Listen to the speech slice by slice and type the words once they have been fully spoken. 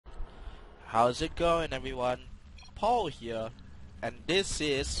How's it going, everyone? Paul here, and this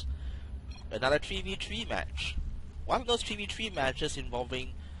is another 3v3 match. One of those 3v3 matches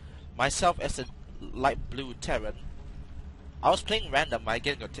involving myself as a light blue Terran. I was playing random, I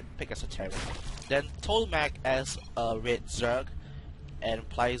get to pick as a Terran. Then Tolmac as a red Zerg, and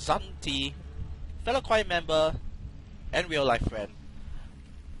Plaisanti, fellow choir member and real life friend,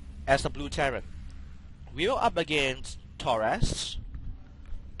 as a blue Terran. We were up against Torres,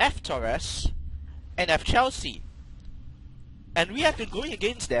 F Torres, and F Chelsea. And we have been going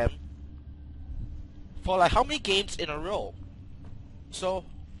against them for like how many games in a row? So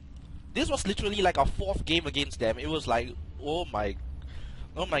this was literally like our fourth game against them. It was like, oh my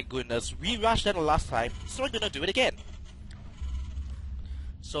goodness, we rushed them the last time, so we're gonna do it again.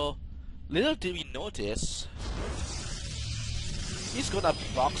 So little did we notice, he's gonna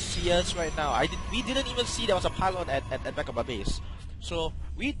Proxy us right now. We didn't even see there was a pylon at back of our base. So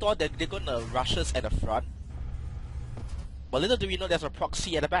we thought that they're gonna rush us at the front, but little do we know there's a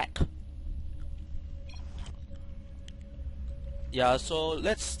Proxy at the back. Yeah, so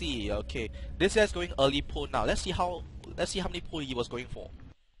let's see. Okay, this guy's going early pull now. Let's see how many pull he was going for.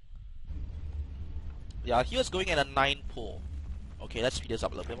 Yeah, he was going at a 9 pull. Okay, let's speed this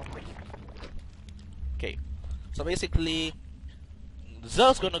up a little bit more. Okay, so basically,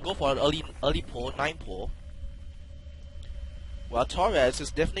 Zerg's gonna go for an early pull, 9 pull. While Torres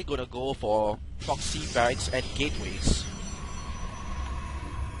is definitely gonna go for Proxy, barracks, and gateways.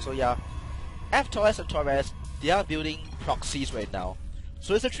 So yeah, F Torres and Torres, they are building proxies right now.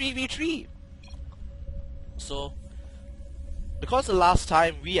 So it's a 3v3. So because the last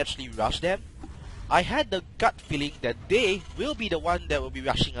time we actually rushed them, I had the gut feeling that they will be the one that will be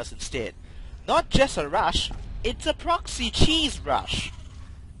rushing us instead. Not just a rush, it's a proxy cheese rush.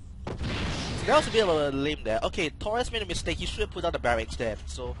 So that was a bit of a lame there. Okay, Torres made a mistake. He should have put out the barracks there.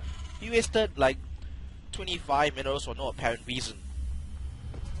 So he wasted like 25 minutes for no apparent reason.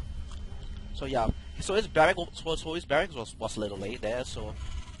 So yeah, so his barracks was a little late there. So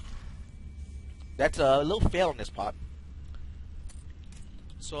that's a little fail on his part.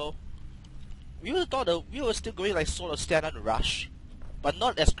 So we would have thought that we were still going like sort of standard rush, but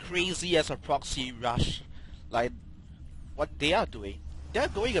not as crazy as a proxy rush like what they are doing. They're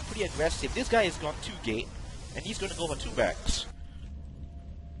going pretty aggressive. This guy has gone 2 gate, and he's going to go for 2 barracks.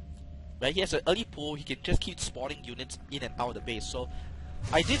 Right, he has an early pull. He can just keep spawning units in and out of the base. So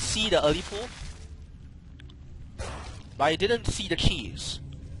I did see the early pull, but I didn't see the cheese.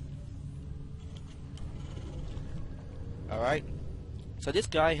 Alright, so this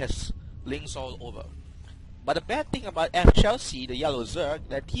guy has links all over. But the bad thing about F Chelsea, the yellow Zerg,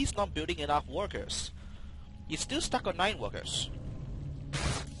 that he's not building enough workers. He's still stuck on 9 workers.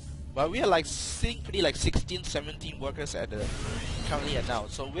 But we are like seeing pretty like 16, 17 workers at the currently at now.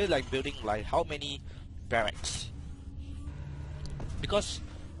 So we're like building like how many barracks? Because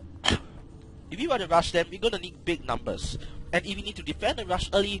if you want to rush them, we're gonna need big numbers. And if we need to defend and rush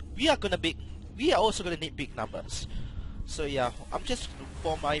early, we are also gonna need big numbers. So yeah, I'm just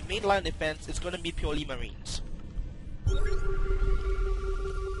for my main line defense, it's gonna be purely Marines.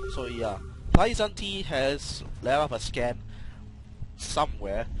 So yeah, Plaisanti has let off a scan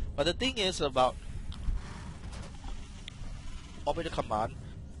somewhere, but the thing is about Operator Command,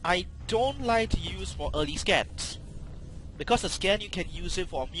 I don't like to use for early scans, because a scan you can use it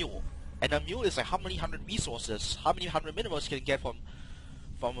for a mule, and a mule is like how many 100 resources, how many 100 minerals you can get from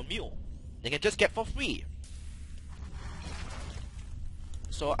a mule. They can just get for free.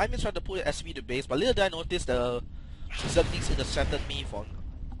 So I'm just trying to put an SB to base, but little did I notice the Zerglings intercepted me for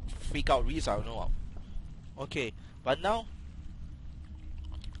freak out reasons I don't know of. Okay, but now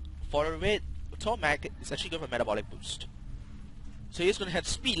for a red, Tolmac is actually going for metabolic boost. So he's going to have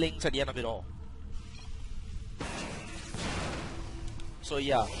speed links at the end of it all. So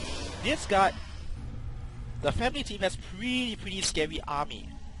yeah, this guy, the family team has pretty scary army.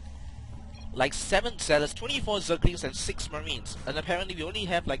 Like 7 Zealots, 24 Zerglings and 6 Marines. And apparently we only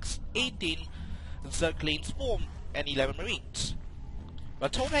have like 18 Zerglings, 4 and 11 Marines.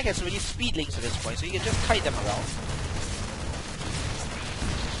 But Tolmac has already speed links at this point, so you can just kite them around.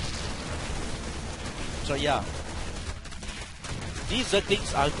 So yeah, these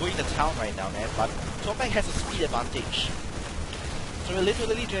Zerglings are going to town right now, man, but Tolmac has a speed advantage. So we're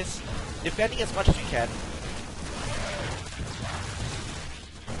literally just defending as much as we can.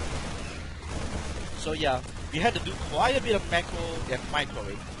 So yeah, we had to do quite a bit of macro and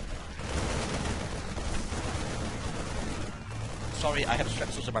microwave. Sorry, I have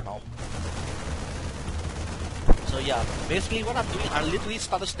strepsils in my mouth. So yeah, basically what I'm doing, I literally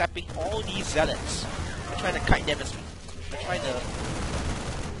started stepping all these zealots. I'm trying to kite them as I'm trying to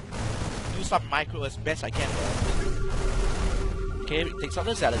do some micro as best I can. Okay, takes out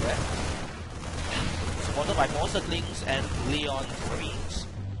the Zealot there. Supported by more Zerglings and Leon's Marines.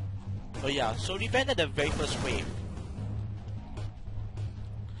 So yeah, so we defended the very first wave.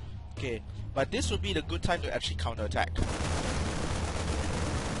 Okay, but this would be the good time to actually counterattack.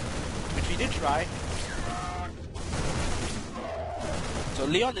 Which we did try. So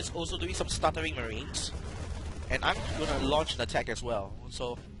Leon is also doing some stuttering Marines. And I'm gonna launch an attack as well.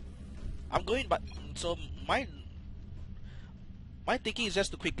 So I'm going, but so my thinking is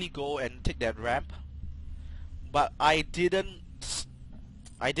just to quickly go and take that ramp. But I didn't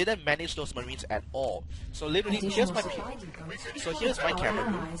manage those Marines at all. So literally, here's my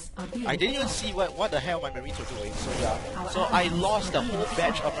camera. I didn't even see what the hell my Marines were doing. So yeah, so I lost the whole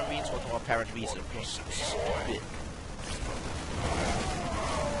batch of Marines for no apparent reason. It was stupid.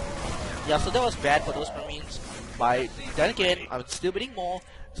 Yeah, so that was bad for those Marines. But then again, I'm still bidding more,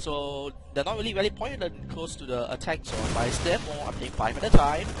 so they're not really pointed close to the attack zone. But instead more, I'm hitting 5 at a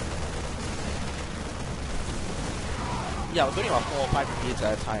time. Yeah, we're going about 4 or 5 Marines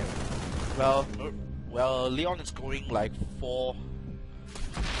at a time. Well, Leon is going like 4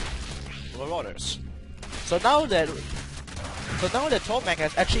 Marauders. So now that Tomac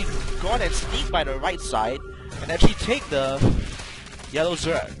has actually gone and sneaked by the right side and actually take the yellow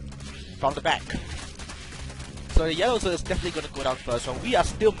Zerg from the back. So the yellow Zerg is definitely going to go down first. So we are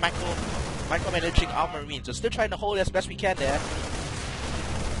still micromanaging our Marines. So still trying to hold as best we can there.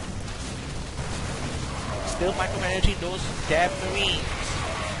 Still micromanaging those damn Marines.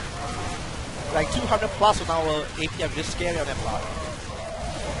 Like 200 plus on our AP, I'm just scary on that part.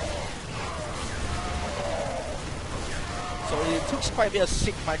 So it took quite a bit of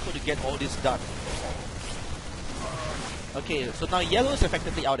sick micro to get all this done. Okay, so now yellow is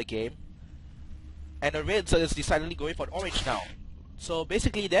effectively out of the game. And the red is decidedly going for orange now. So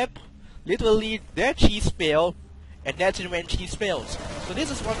basically literally their cheese failed, and that's when cheese fails. So this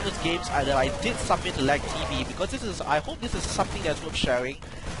is one of those games that I did submit to LagTV because I hope this is something that's worth sharing.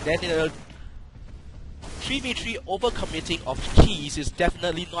 Then 3v3 overcommitting of cheese is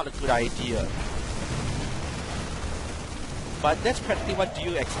definitely not a good idea. But that's practically what do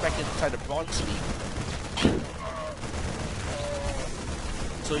you expect inside the Bronze League.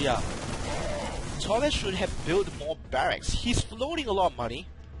 So yeah. Torres should have built more barracks. He's floating a lot of money.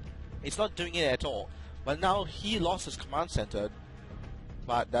 He's not doing it at all. But now he lost his command center.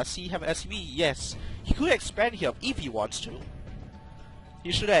 But does he have an SCV? Yes. He could expand here if he wants to.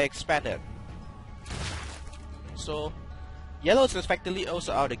 He should have expanded. So yellow is effectively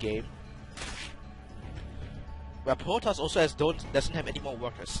also out of the game. But Protoss also doesn't have any more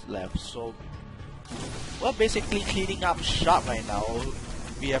workers left. So we're basically cleaning up shop right now.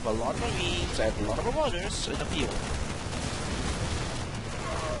 We have a lot of Marines and a lot of Marauders in the field.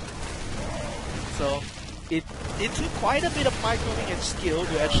 So it took quite a bit of microing and skill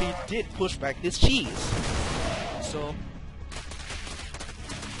to actually did push back this cheese. So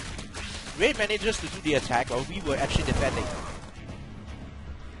Ray manages to do the attack while we were actually defending.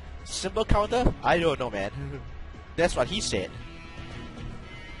 Simple counter? I don't know, man. That's what he said.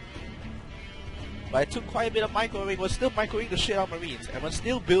 But it took quite a bit of microwing. We're still microwing the shit out of Marines, and we're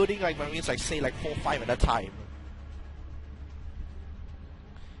still building like Marines, like say like 4 or 5 at a time.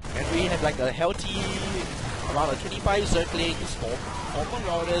 And we have like a healthy around 25 Zerglings, 4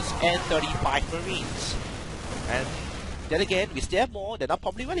 Marauders, and 35 Marines. And then again, we still have more. They're not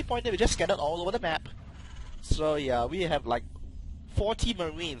probably really pointed. We just scattered all over the map. So yeah, we have like 40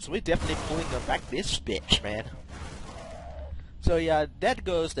 Marines. We're definitely pulling them back this bitch, man. So yeah, that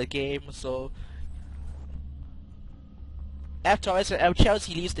goes the game. So after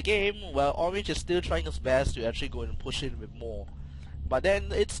Chelsea leaves the game, well, Orange is still trying his best to actually go and push in with more. But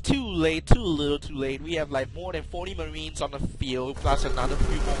then it's too late, too little too late. We have like more than 40 Marines on the field, plus another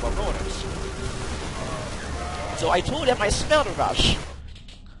few more Marauders. So I told them I smell the rush.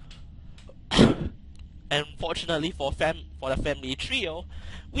 And fortunately for the family trio,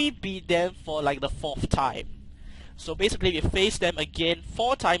 we beat them for like the 4th time. So basically we faced them again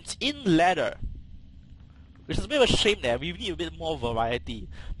 4 times in ladder. Which is a bit of a shame there. We need a bit more variety.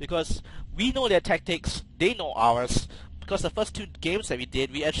 Because we know their tactics, they know ours. Because the first 2 games that we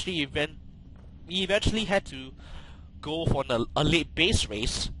did, we eventually had to go for a late base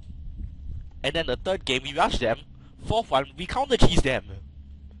race. And then the 3rd game, we rushed them. 4th one, we counter cheese them.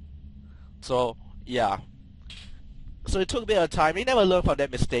 So, yeah. So it took a bit of time. We never learned from their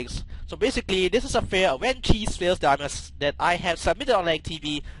mistakes. So basically, this is a fair when cheese fails that I have submitted on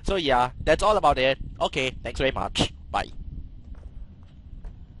LagTV. So yeah, that's all about it. Okay, thanks very much. Bye.